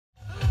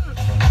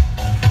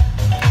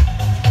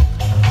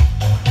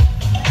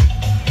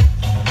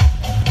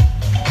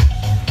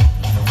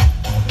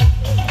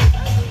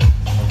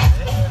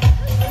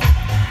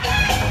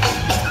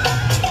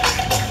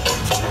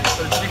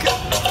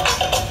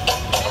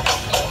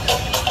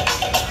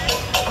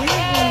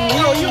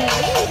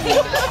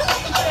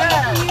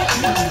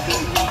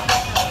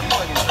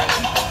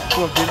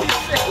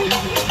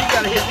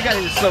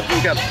got his stuff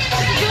together.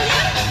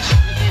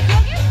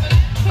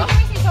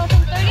 So in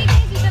 30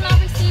 days, he's been on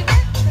receiver.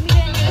 Let me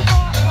get a name for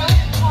the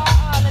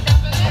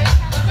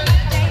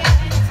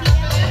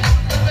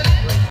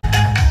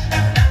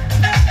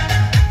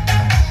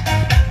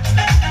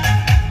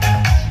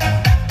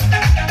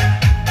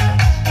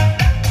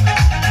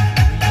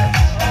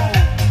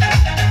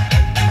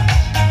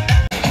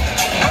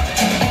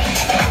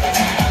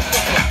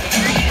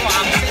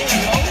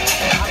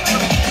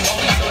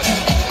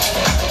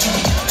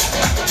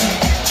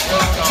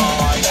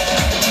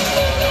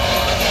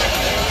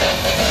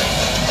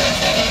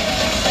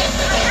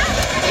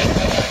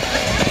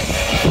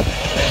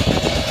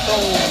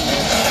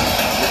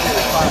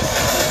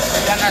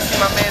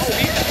My man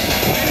Steve.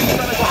 He's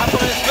gonna go hop on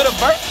this bit of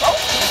burp. Oh,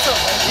 what's up,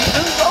 man? He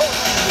good, bro.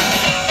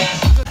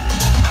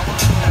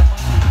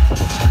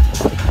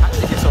 I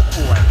think it's so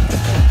cool right now.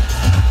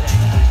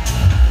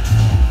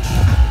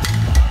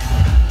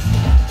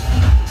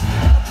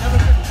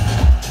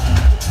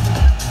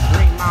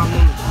 Green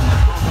Mountain.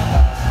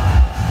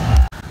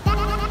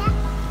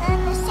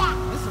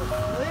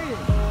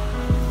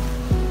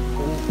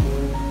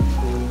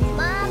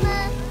 Mama,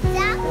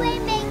 stop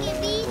making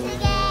beats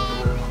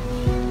again.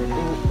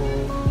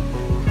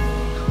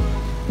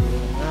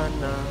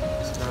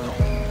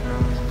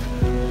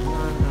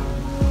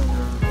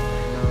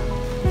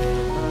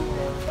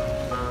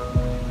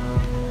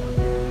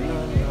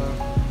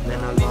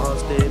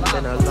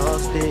 Man, I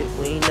lost it.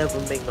 We ain't never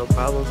make no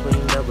problems, we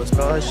ain't never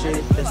start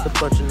shit. Just a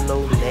bunch of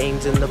no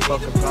names in the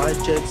fucking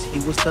projects. He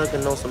was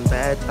tugging on some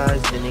bad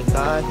ties, then he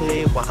got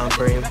hit. While I'm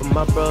praying for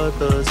my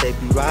brothers, they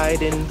be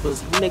riding.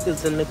 Pussy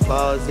niggas in the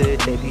closet,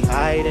 they be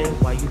hiding.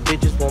 Why you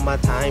bitches want my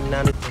time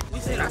now?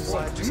 Just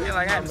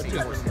like that.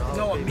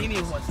 No, a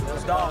medium one.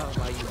 Dog.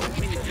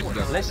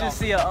 Let's just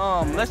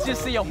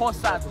see a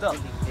horse-sized duck.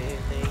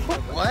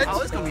 What?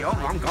 Oh, it's gonna be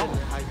over. I'm gone.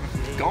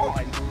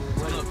 Gone.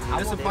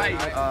 This a fight.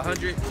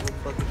 100.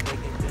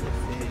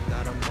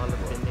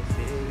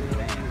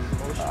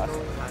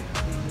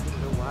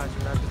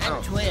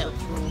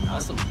 12.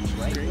 Awesome.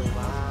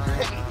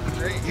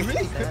 Great. You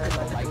really could.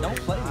 Like, don't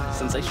play.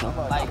 Sensational.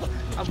 Like,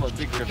 I'm a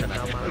big grip and I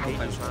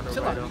can't.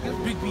 Chill out.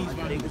 Big beats,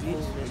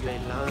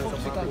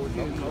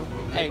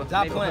 Hey,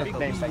 stop playing.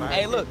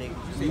 Hey, look.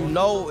 You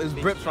know it's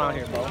Brips around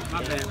here, bro.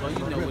 My bad, bro. You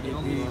know what it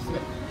is.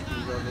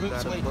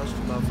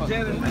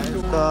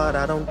 God,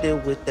 I don't deal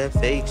with that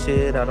fake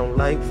shit. I don't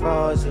like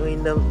frauds. You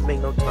ain't never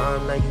make no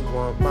time. Now you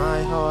want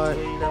my heart.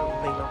 You ain't never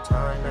make no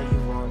time. Now you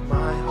want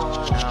my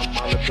heart. Now I'm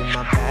all up in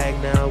my bag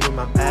now. With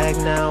my bag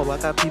now. I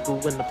got people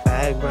in the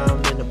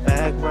background. In the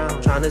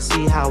background. Trying to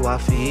see how I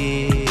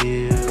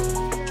feel.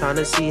 Trying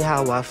to see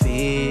how I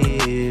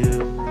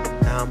feel.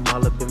 Now I'm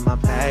all up in my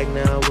bag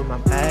now. With my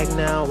bag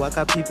now. I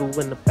got people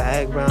in the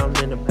background.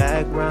 In the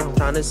background.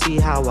 Trying to see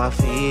how I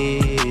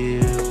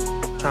feel.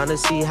 Trying to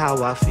see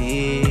how I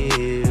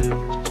feel.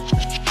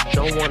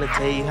 Don't wanna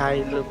tell you how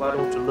you look, why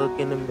don't you look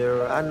in the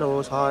mirror? I know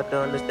it's hard to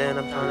understand,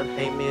 I'm trying to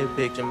paint me a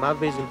picture. My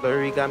vision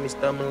blurry, got me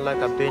stumbling like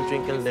I've been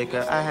drinking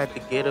liquor. I had to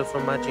get her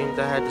from my dreams,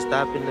 I had to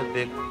stop in the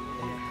Vic.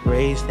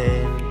 Raised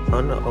in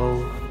on the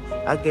oath,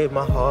 I gave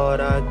my heart,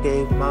 I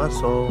gave my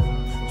soul.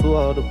 To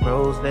all the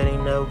pros that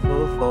ain't never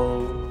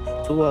fold.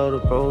 To all the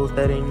pros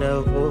that ain't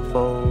never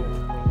fold.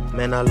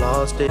 Man, I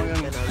lost it. Man, I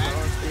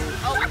lost it.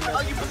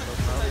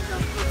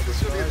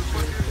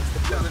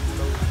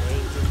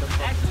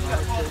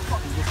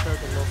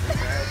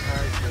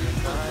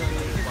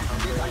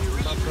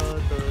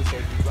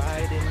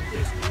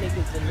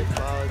 Niggas in the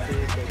closet,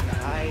 they be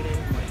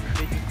hiding.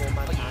 Bitches for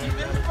my time,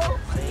 now the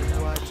same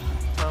watch.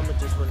 I'ma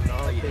just run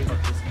off, baby,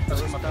 just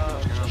don't stop.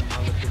 Now I'm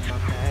all up in my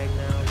bag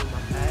now, with my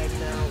bag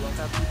now. I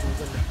got people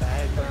in the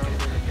background,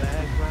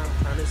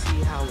 trying to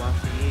see how I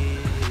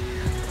feel.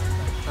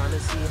 Trying to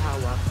see how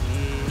I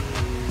feel.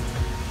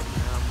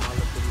 Now I'm all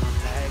up in my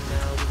bag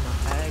now, with my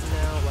bag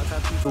now. I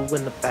got people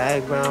in the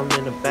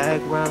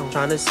background,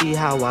 trying to see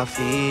how I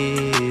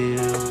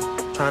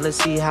feel. Trying to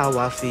see how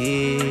I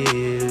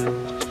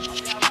feel.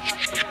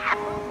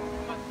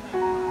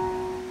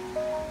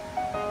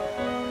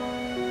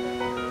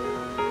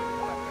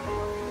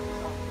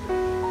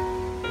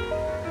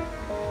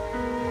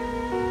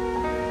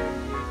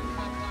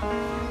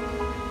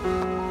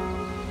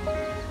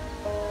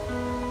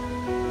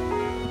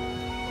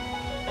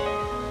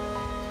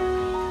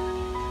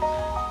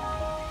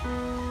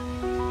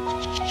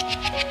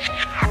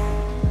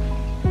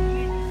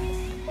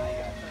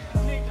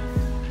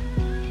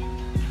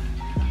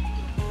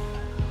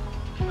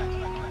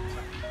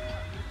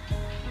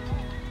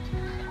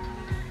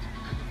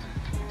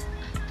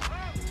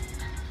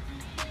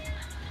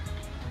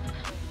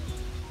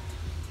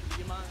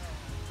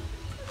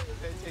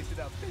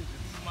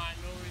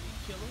 Minority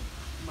killer.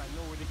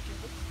 Minority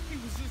killer. He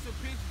was just a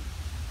pigeon.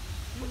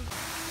 He was...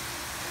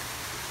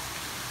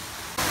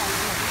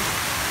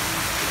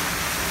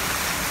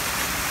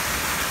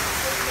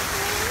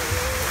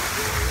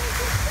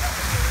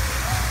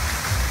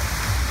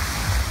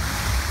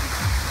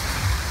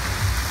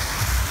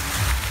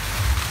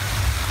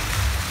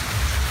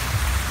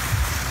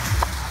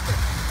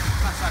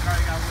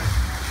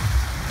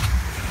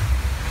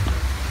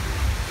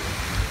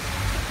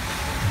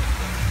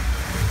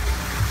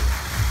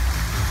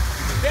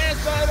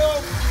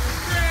 battle!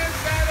 Grand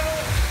battle!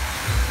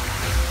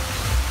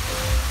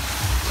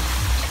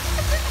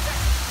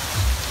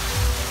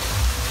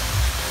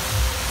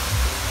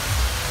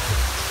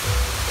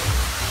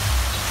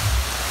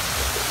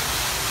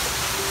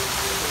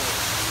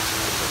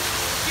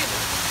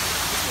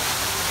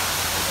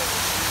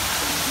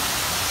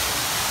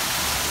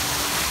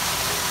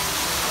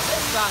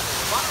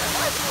 Why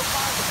is you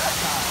applying to that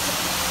side?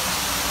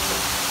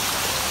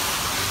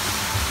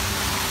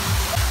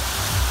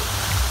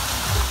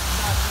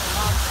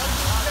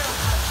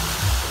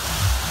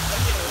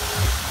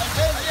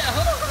 Yeah,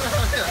 hold on.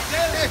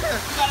 You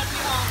gotta be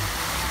on.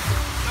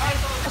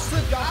 I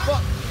slipped, y'all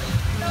fuck.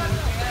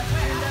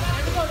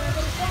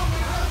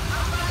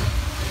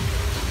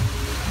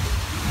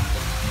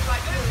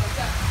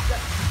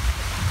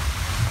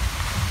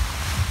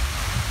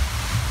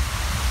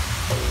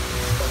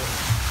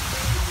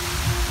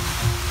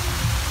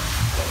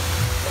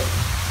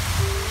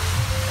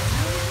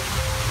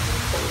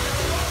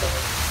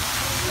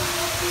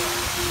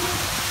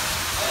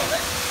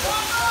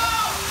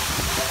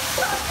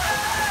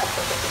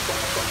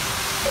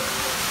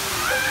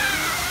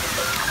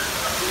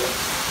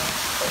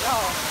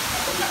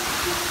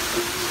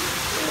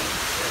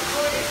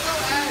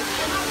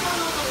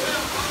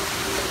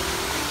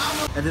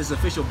 At this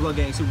official Blood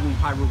Gang Super Bowl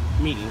Pyro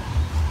meeting.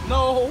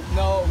 No,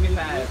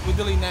 we're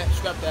deleting that.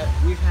 Scrap that.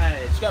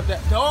 Scrap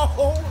that.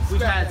 No,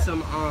 we've had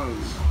some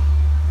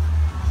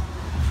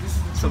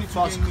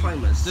false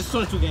claimers. This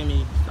 22 game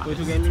me.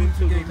 22 game me.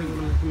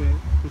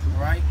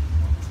 Right.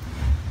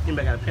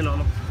 Anybody got a pin on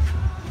them?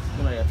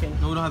 Anybody got a pin?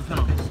 No, we don't have a pin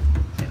on this.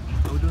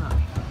 No, we do not.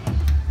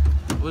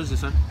 What is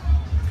this, sir?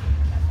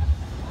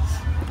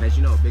 As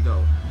you know, Big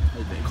O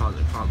has been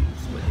causing problems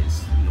with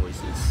his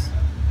noises.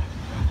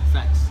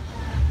 Facts.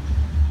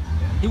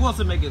 He wants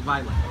to make it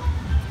violent.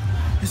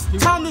 It's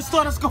time to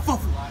start us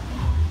kerfuffle.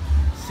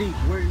 See,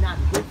 we're not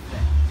with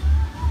that.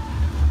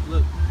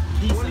 Look,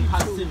 peace and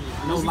positivity.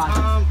 No logic.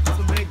 It's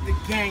time to make the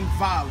gang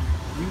violent.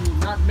 We will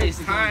not make It's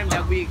time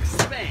that we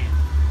expand.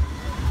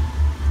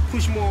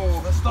 Push more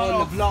on the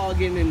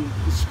vlogging and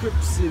the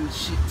scripts and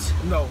shit.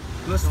 No,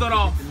 let's start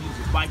off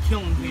by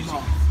killing him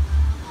off.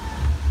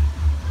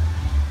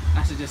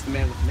 I suggest the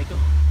man with the makeup.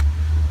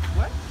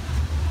 What?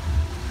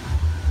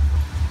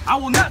 I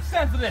will not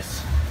stand for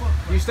this.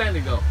 You stand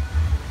to go.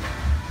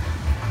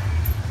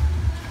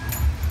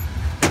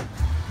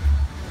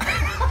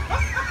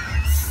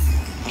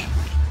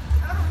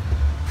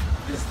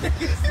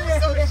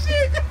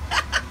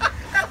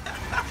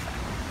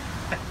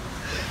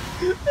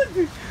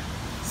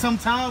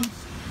 Sometimes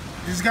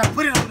you just gotta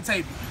put it on the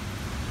table.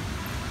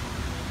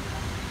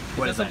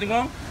 What is something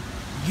wrong?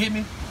 You get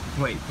me?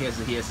 Wait, he has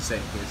to say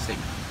it. He has to say it.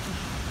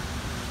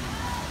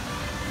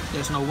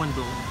 There's no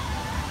window.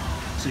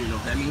 So you know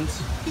what that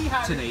means?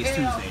 Today is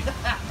Tuesday.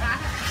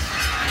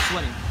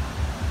 Sweating.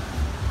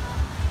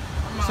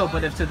 So,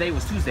 but if today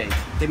was Tuesday,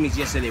 that means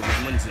yesterday was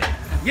Wednesday.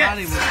 Yes.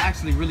 Friday was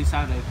actually really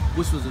Saturday,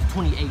 which was the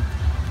 28th.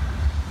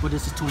 But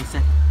this is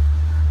 22nd.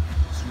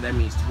 So that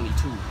means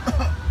 22.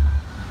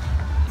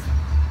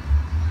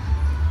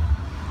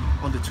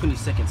 On the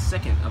 22nd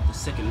second of the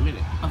second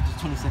minute. Of the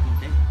 22nd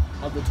day.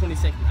 Of the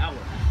 22nd hour.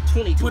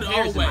 22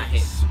 hairs in my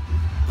head.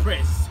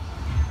 Press.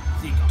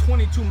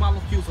 22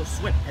 molecules of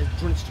sweat has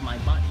drenched my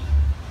body.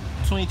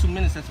 22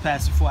 minutes has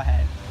passed before I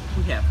had.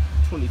 We have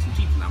 22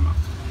 teeth in our mouth.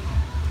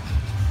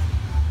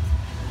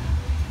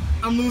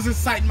 I'm losing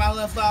sight in my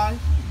left eye.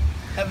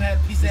 Haven't had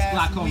a piece of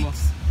ass in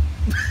weeks.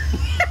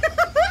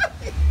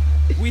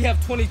 We have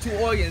 22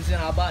 organs in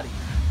our body.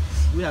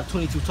 We have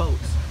 22 toes.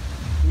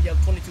 We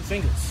have 22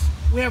 fingers.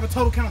 We have a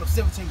total count of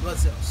 17 blood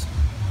cells.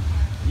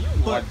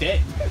 You are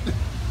dead.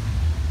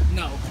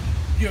 No,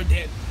 you're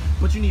dead.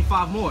 But you need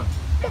 5 more.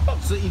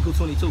 So equal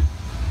 22.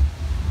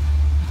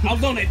 I'll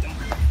donate them.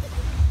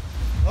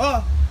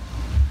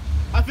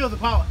 I feel the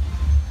power.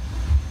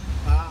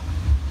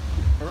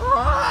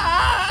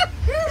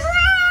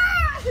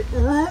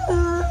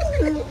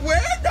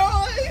 Where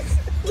noise?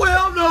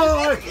 Well,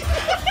 no.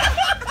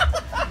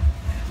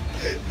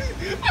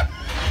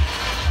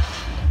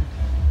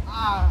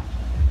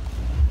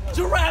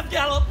 Giraffe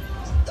gallop.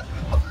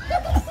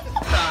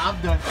 Nah, I'm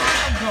done.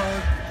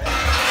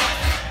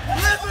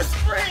 Liver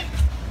sprint.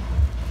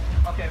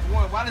 Okay, for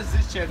one, why does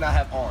this chair not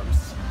have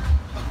arms?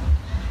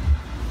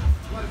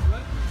 What?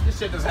 This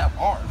chair doesn't have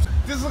arms.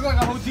 This looks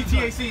like a whole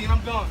GTA scene and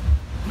I'm gone.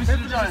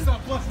 Mission adjourned.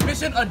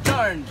 Mission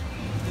adjourned.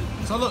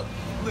 So look.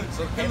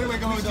 So it look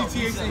like a whole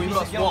GTA scene. We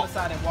must walk.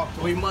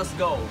 We must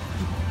go.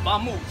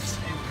 Vamos.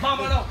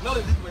 Vámonos. No,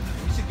 we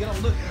should get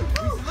on. Look.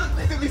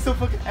 We so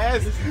fucking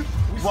ass.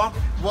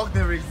 Walk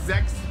their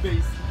exact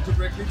space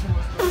directly to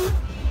us.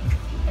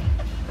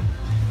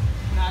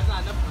 Nah, it's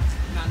not enough.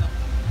 Not enough.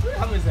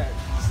 How many is that?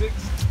 6?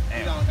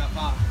 Damn. No, I got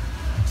 5.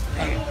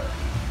 Damn.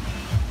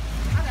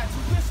 I got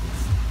 2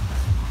 biscuits.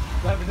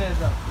 What happened there,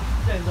 though?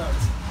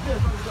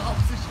 The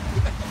opposition.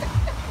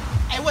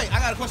 Hey, wait, I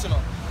got a question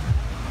though.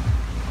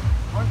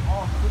 Aren't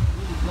all foot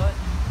really blood?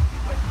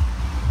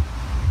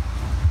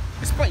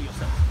 Explain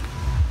yourself.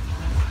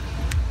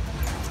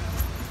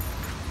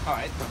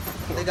 Alright.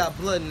 They got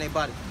blood in their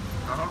body.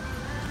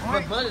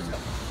 But blood is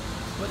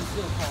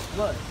still called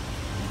blood.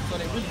 So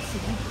they really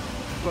sick.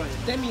 But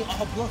that mean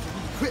all bloods are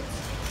really crips.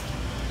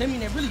 That mean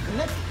they're really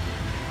connected.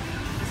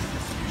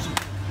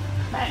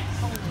 Facts.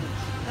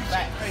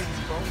 Facts. Crazy,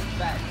 bro.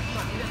 Facts.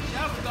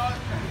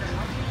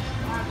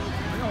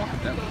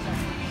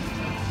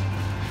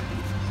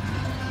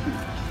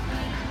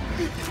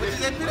 What is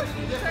that? It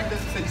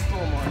doesn't say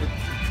storm on it.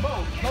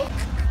 Boat.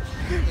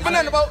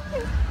 Banana boat.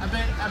 I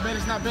bet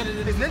it's not better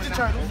than this Ninja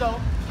Turtles though.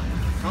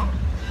 Huh?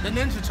 The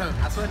Ninja Turtles.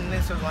 I swear the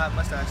Ninja Turtles don't have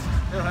mustaches.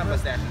 They don't have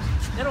mustaches.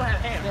 They don't have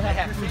hair. They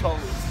have 2 toes.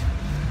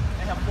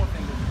 They have 4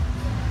 fingers.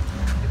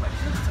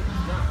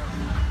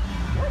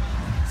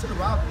 Should have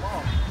robbed them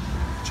all.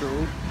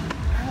 True.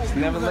 It's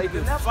never late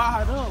to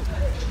fired up.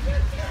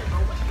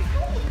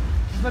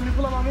 Just let me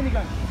pull out my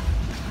minigun.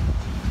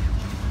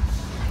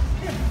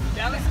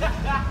 Balance?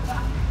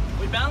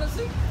 We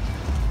balancing?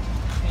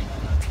 Hey,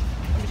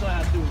 let me show you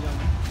how to do it, young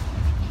man.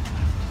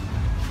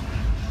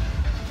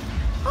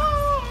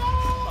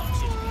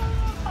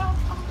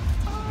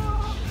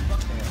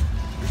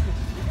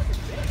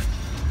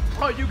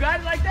 Oh, you got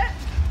it like that?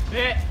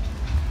 Yeah.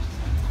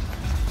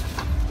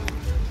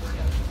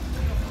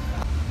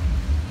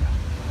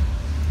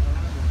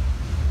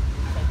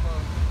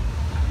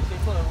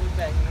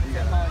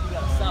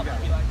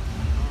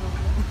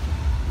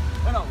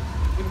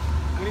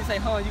 When he say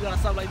huh, you gotta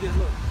stop like this,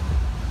 look.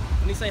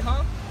 When he say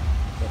huh,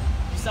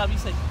 you stop, you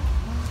say, you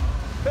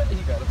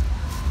got it.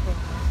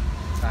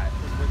 Alright.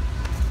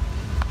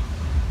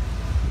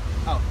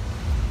 Oh.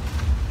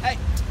 Hey!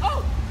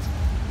 Oh!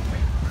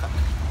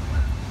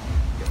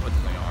 Guess what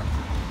they are?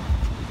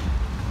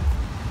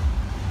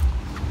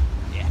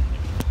 Yeah.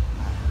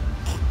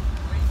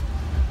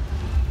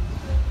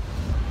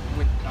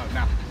 Wait, oh,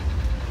 now.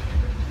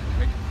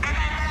 Wait.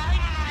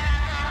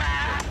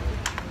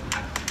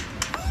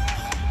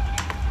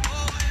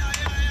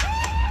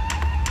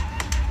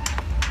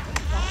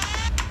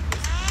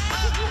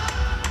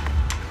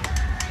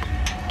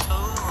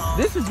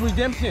 This is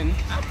redemption.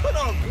 I put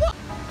on blood.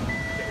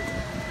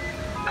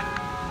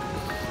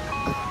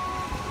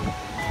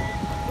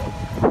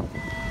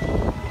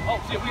 Oh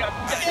shit, we got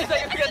 2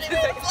 seconds. We got 2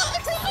 seconds.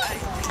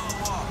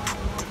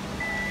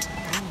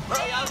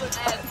 Hey, I was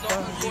asked,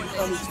 don't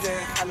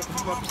understand how to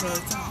put my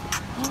plug.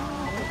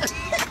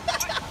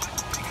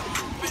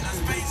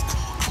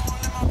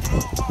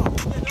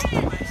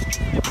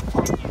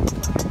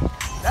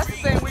 That's the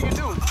thing we can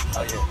do.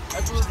 Oh yeah.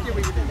 That's what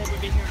we can do.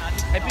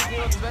 Hey, pick me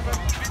up the best.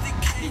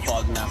 He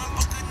paused now.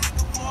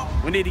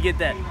 We need to get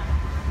that.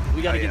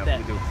 We gotta get that.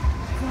 We do.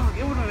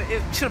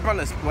 It should have brought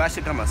us. Well, I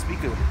should have got my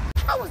speaker.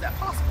 How was that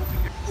possible?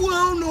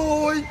 Well,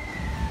 no.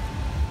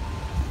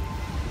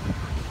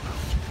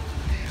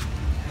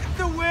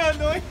 The well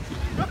noise.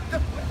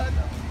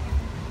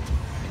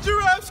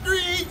 Giraffe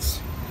screech.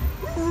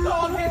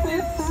 Dog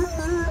hisses.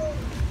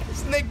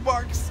 Snake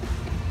barks.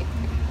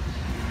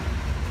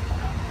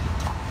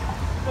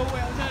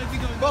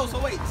 Bro, so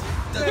wait.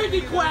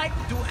 Piggy quack.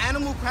 Do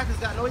animal crackers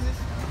got noises?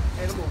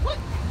 Animal what?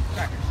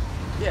 Crackers.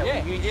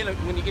 Yeah,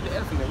 when you get the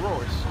elephant, it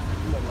roars.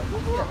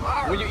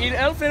 When you eat an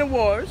elephant, it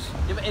roars.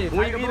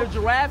 When you eat a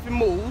giraffe, it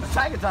moves. A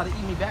tiger tried to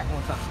eat me back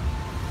one time.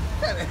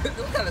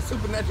 What kind of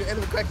supernatural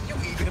animal crackers you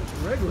eat?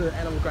 Regular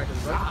animal crackers,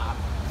 bro.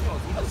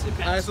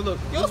 Alright, so look.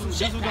 Yo, some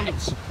shit we're gonna do.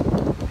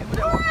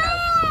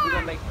 We're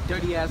gonna make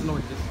dirty ass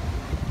noises.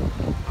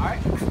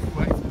 Alright?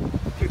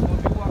 People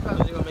walk out,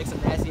 they're gonna make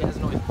some nasty ass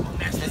noises.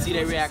 And see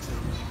their reaction.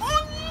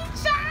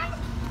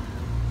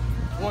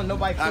 One,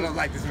 nobody. I don't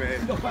like this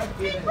man. Nobody.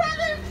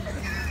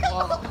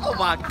 Oh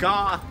my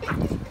god.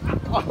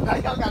 Oh,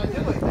 y'all gotta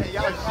do it. Hey,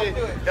 y'all shit.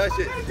 Y'all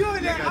shit. I'm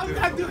doing that. I'm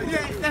not doing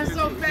that. That's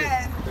so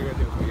bad. They're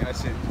gonna do it for y'all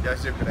shit. Y'all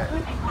shit for that.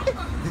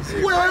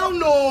 Well,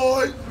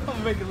 no. I'm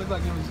gonna make it look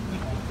like it was.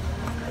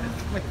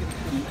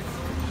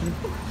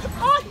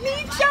 Oh,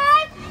 he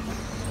shot.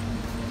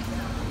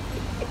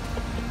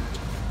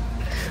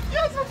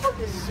 Y'all some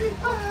fucking shit.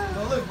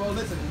 No, look, bro,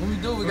 listen. When we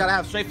do, we gotta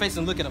have straight face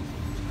and look at him.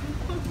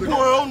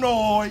 Well,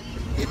 no.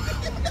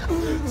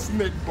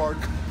 Snake bark.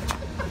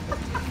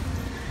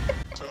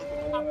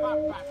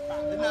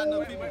 There's not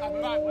enough people.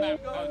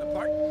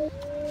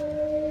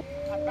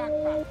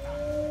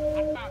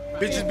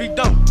 Bitches be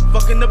dumb,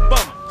 fucking the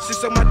bum. She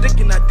sucked my dick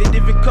and I didn't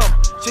even come.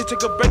 She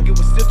took a break, it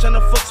was still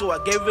tryna fuck, so I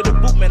gave it a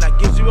boot, man. I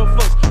give 0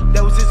 fucks.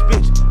 That was his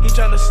bitch, he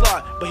tryna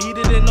slide, but he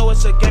didn't know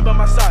it's a game by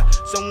my side.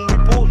 So when we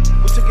pulled,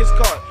 we took his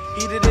car.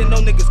 He didn't know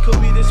niggas could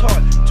be this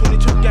hard.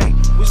 22 gang,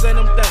 we say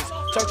them things.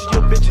 Talk to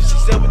your bitches, she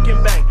said we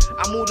can bang.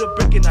 I moved a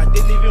brick and I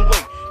didn't even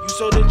wait. You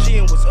sold the G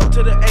and was up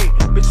to the A.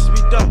 Bitches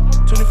be dumb,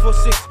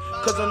 24/6.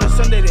 Cause on a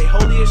Sunday they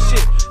holy as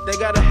shit. They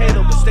got a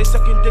hater but stay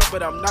sucking dick.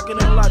 But I'm not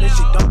gonna lie, that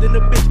shit dumped in the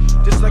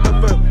bitch. Just like a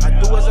verb, I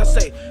do as I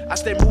say. I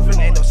stay moving,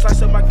 ain't no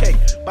slice of my cake.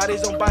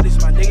 Bodies on bodies,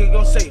 my nigga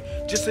gon' say.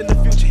 Just in the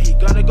future, he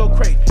gonna go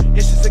crazy.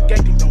 It's just a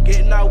gang thing, don't get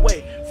in our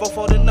way. 4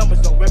 for the numbers,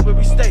 don't rep where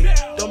we stay.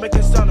 Don't make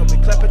a sound or we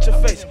clap at your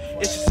face.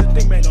 It's just a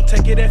thing, man, don't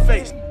take it at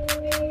face.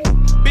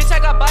 Bitch, I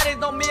got bodies,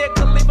 don't me a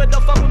Khalifa.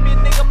 Don't fuck with me,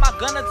 nigga. My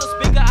gun is a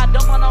speaker. I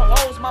don't want no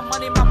hoes. My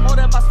money, my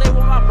motive. I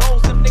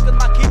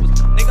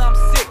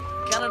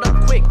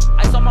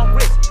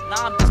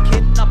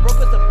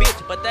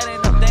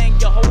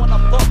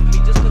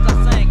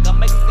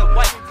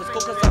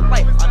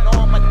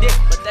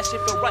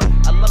it right.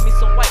 I love me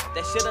some white,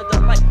 that shit a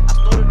delight. I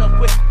stored it up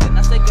quick, then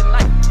I say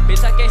goodnight.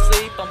 Bitch, I can't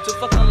sleep, I'm too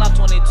fucking loud.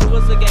 22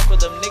 is a game for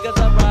them niggas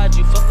I ride.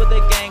 You fuck with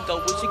the gang, go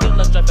wish you get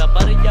love. Drive out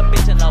body your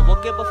bitch and I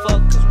won't give a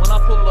fuck. Cause when I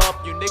pull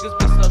up, you niggas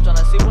be stuck.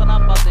 Tryna see what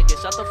I'm about to get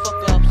shut the fuck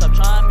up. Stop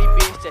trying me,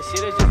 bitch, that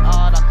shit is just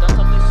odd. I'm done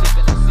talking shit,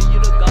 and I see you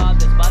the god.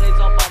 There's bodies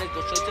on bodies,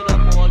 go straight to the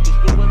morgue. You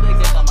screw with the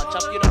gang, I'ma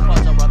chop you the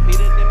parts. I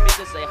repeated them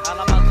bitches, say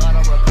holla my god.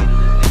 I repeated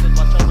them niggas,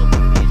 watch over me,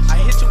 bitch. I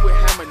hit you with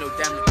hammer, no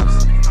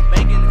damages. I'm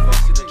banging the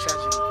folks to the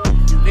tragedy.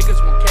 You niggas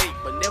want cake,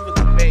 but never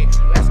the bait.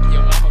 You asking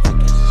your mama for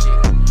gangsta shit.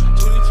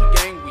 22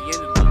 gang, we in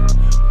the loop.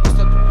 We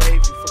start the wave,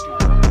 you fucking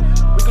wrong.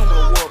 We gon'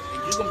 roll up,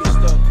 and you gon' be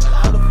stuck. But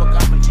how the fuck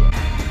I'ma get?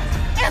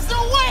 It's a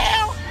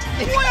whale!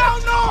 Whale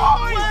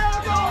noise!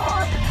 Whale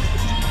noise!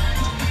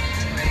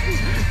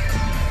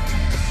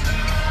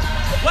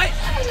 Wait!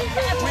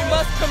 We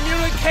must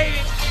communicate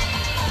it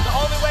the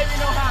only way we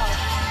know how.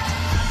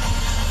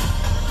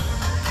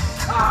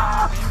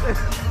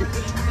 You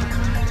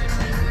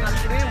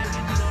gotta get in with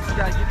it.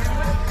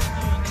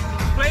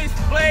 Please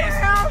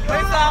stop.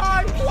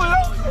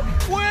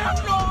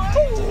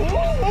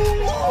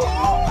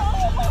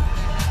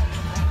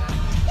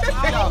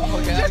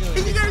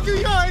 You gotta do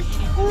yours.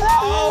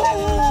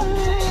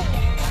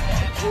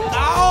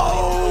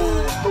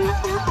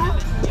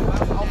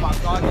 Oh my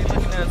god,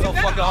 this man is so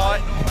fucking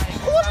hard.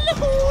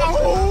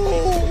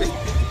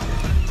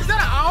 Is that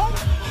an owl?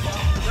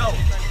 No.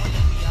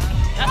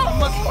 That's a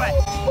muskrat.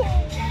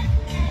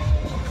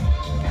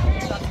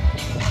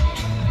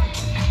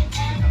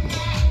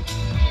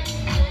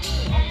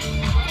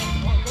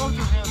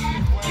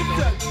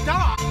 It's a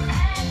dog.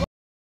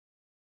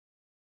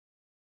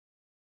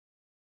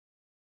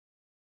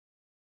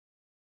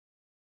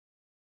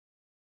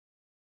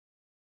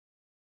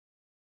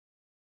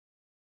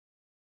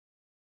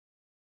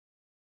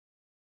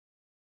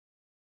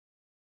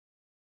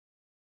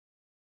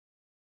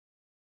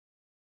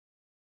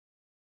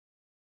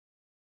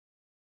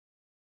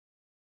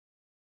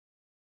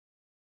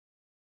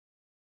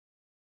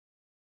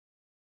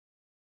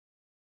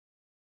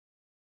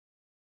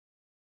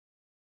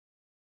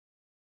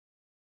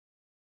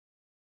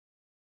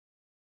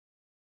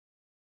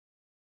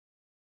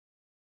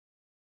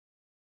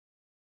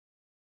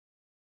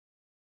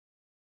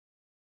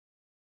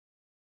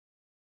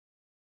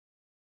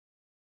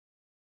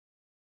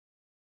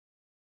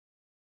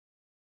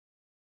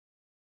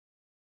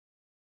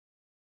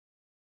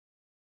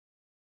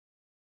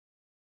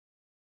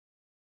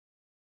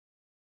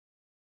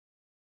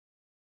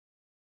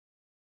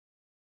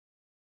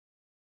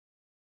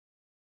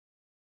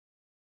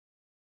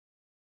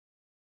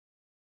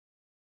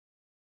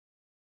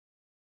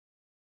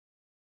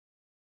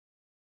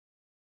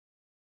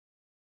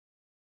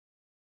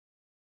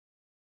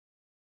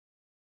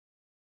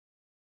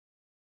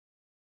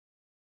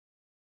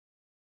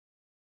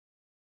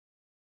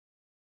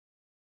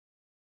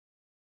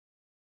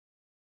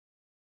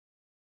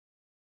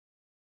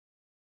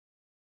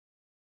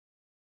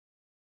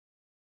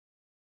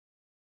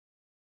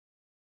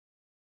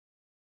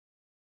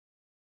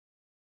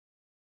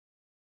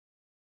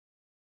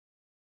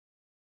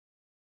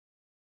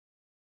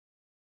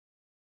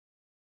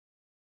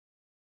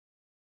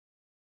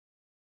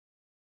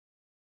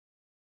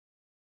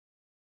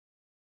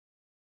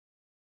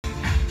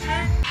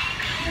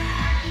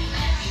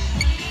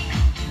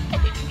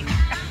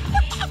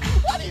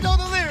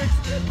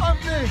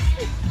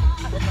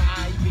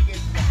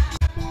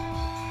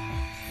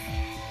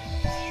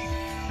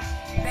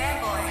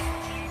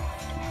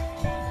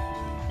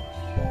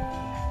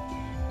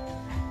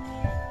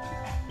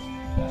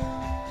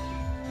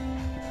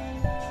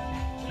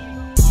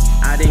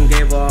 I didn't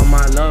give her all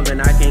my love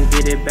and I can't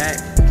get it back.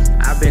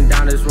 I've been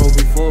down this road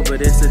before,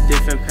 but it's a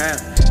different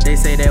path. They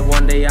say that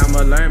one day I'ma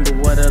learn, but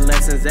where the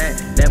lessons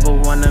at? Never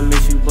wanna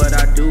miss you, but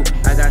I do.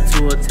 I got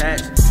too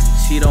attached.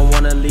 She don't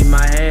wanna leave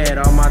my head,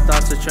 all my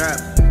thoughts are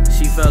trapped.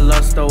 She felt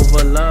lust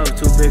over love,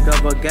 too big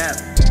of a gap.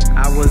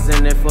 I was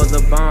in it for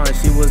the bond,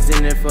 she was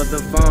in it for the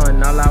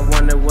fun. All I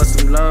wanted was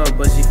some love,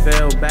 but she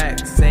fell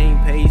back. Same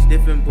page,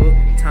 different book,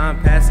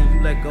 time passing,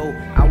 you let go.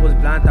 I was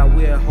blind, thought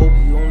we had hope,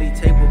 you only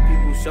take what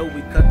people show.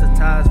 We cut the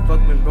ties,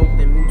 fuck been broke,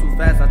 then moved too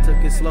fast, I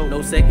took it slow.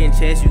 No second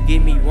chance you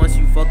give me, once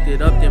you fucked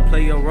it up, then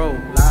play your role.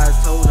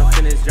 Lies told,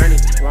 unfinished journey,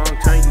 wrong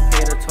turn, you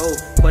paid a toll.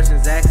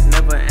 Questions asked,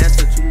 never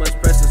answered, too much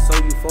pressure, so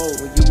you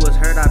fold. When you was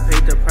hurt, I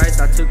paid the price,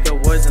 I took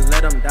your words and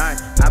let them die.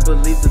 I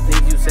believe the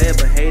things you said,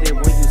 but hated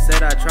when you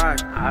said I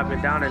tried. I've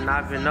been down and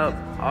I've been up,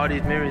 all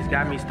these memories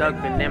got me stuck.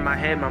 Been in my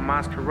head, my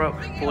mind's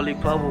corrupt, fully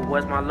puzzled,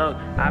 what's my luck?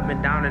 I've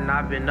been down and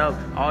I've been up,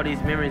 all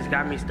these memories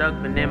got me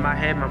stuck. Been in my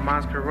head, my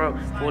mind's corrupt,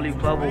 fully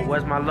puzzled,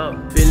 what's my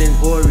luck? Feelings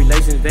void,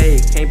 relations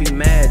vague, can't be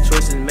mad,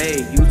 choices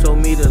made. You told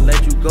me to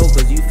let you go,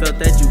 cause you felt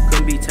that you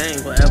couldn't be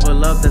tamed. Forever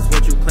love, that's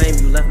what you claim,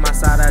 you left my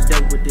side, I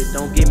dealt with it.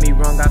 Don't get me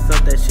wrong, I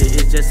felt that shit,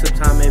 it's just some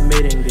time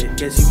admitting it.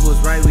 Guess you was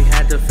right, we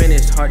had to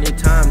finish, hard in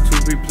time to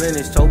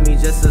replenish. Told me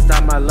just to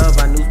stop my love,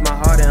 I knew my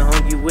heart and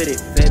hung you with it.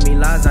 Fed me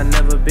lies, I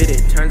never bit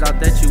it. Turns out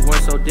that you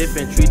weren't so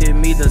different. Treated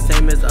me the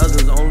same as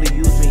others, only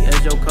used me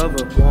as your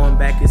cover. Going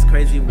back is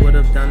crazy,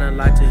 would've done a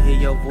lot to hear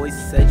your voice.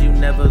 Said you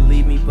never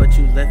leave me, but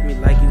you left me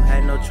like you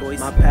had no choice.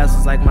 My past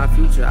was like my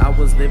future, I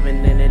was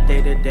living in it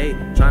day to day.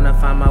 Trying to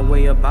find my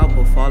way about,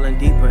 but falling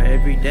deeper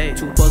every day.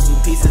 Two puzzle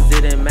pieces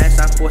didn't match,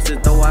 I forced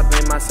it though I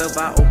blame myself.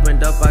 I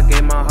opened up, I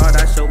gave my heart,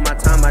 I showed my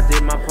time, I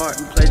did my part.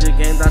 You played your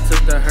games, I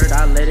took the hurt,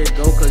 I let it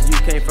go, cause you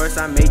came first.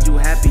 I made you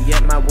happy,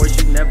 yet my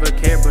worst, you never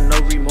cared, but no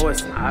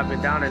remorse. I've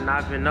been down and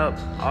I've been up,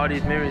 all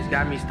these memories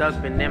got me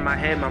stuck. Been in my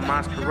head, my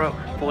mind's corrupt,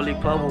 fully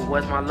puzzled,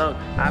 what's my luck?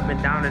 I've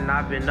been down and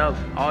I've been up,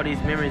 all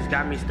these memories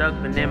got me stuck.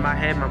 Been in my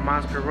head, my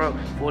mind's corrupt,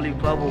 fully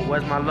puzzled,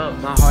 what's my luck?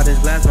 My heart is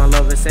glass, my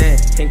love is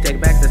sand. Can't take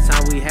back the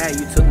time we had.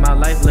 You took my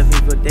life, left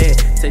me for dead.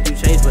 Said you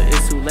changed, but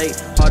it's too late.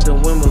 Hard to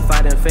win with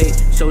fighting fate.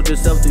 Showed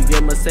yourself through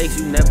your mistakes.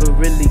 You never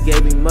really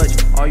gave me much.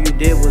 All you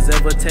did was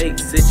ever take.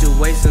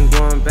 Situations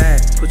going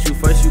bad. Put you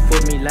first, you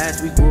put me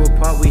last. We grew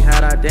apart, we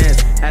had our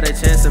dance. Had a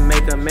chance to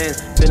make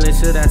amends. Feeling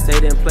should I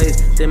stayed in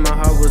place. Then my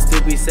heart would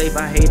still be safe.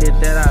 I hated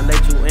that I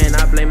let you in.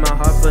 I blame my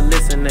heart for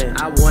listening.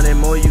 I wanted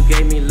more, you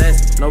gave me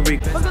less. No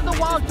regrets. Look at the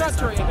wild duck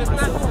tree. It's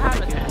natural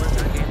habitat.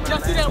 Y'all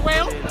see that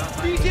whale?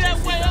 Do you see that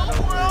whale?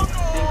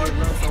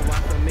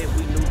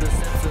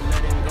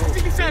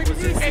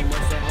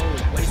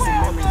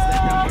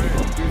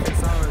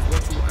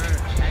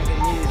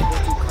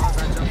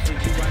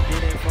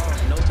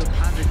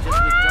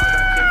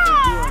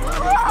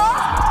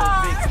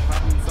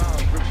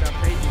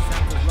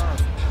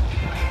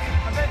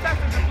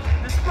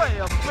 Display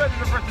of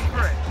predator versus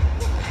prey.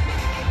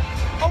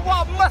 A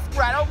wild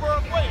muskrat over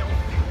a whale.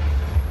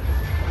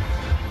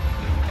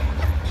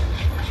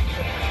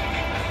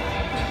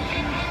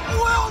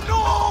 Well, no!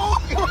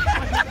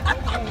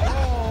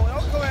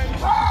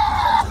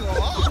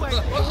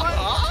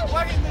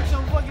 Why did you look so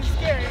fucking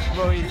scary?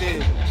 Bro, he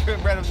did.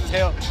 Random as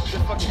hell.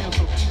 Just fucking hell.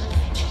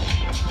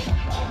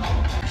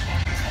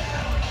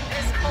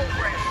 It's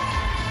Cobra.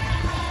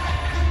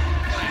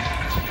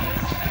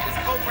 It's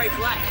Cobra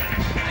Black.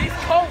 It's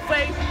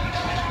Cobra.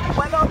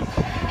 What up?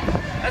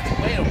 That's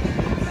whale.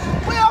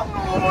 Whale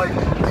noise!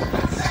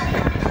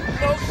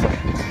 No shit.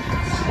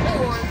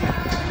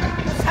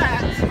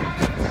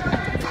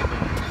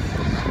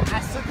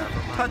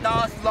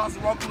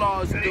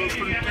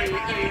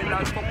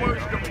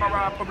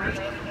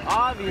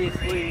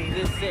 Obviously,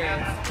 this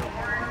says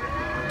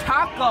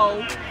Taco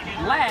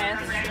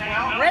Last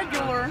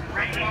Regular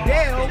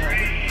Dale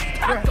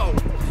Taco.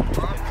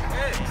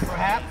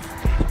 Perhaps.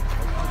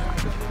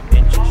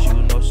 Inches,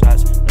 shoot no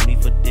shots, no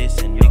need for this.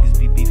 And niggas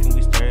be beefing,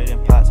 we stir it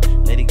in pots.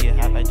 Let it get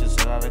hot like just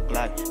out of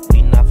Glock.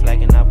 We not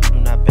flagging out, we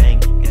do not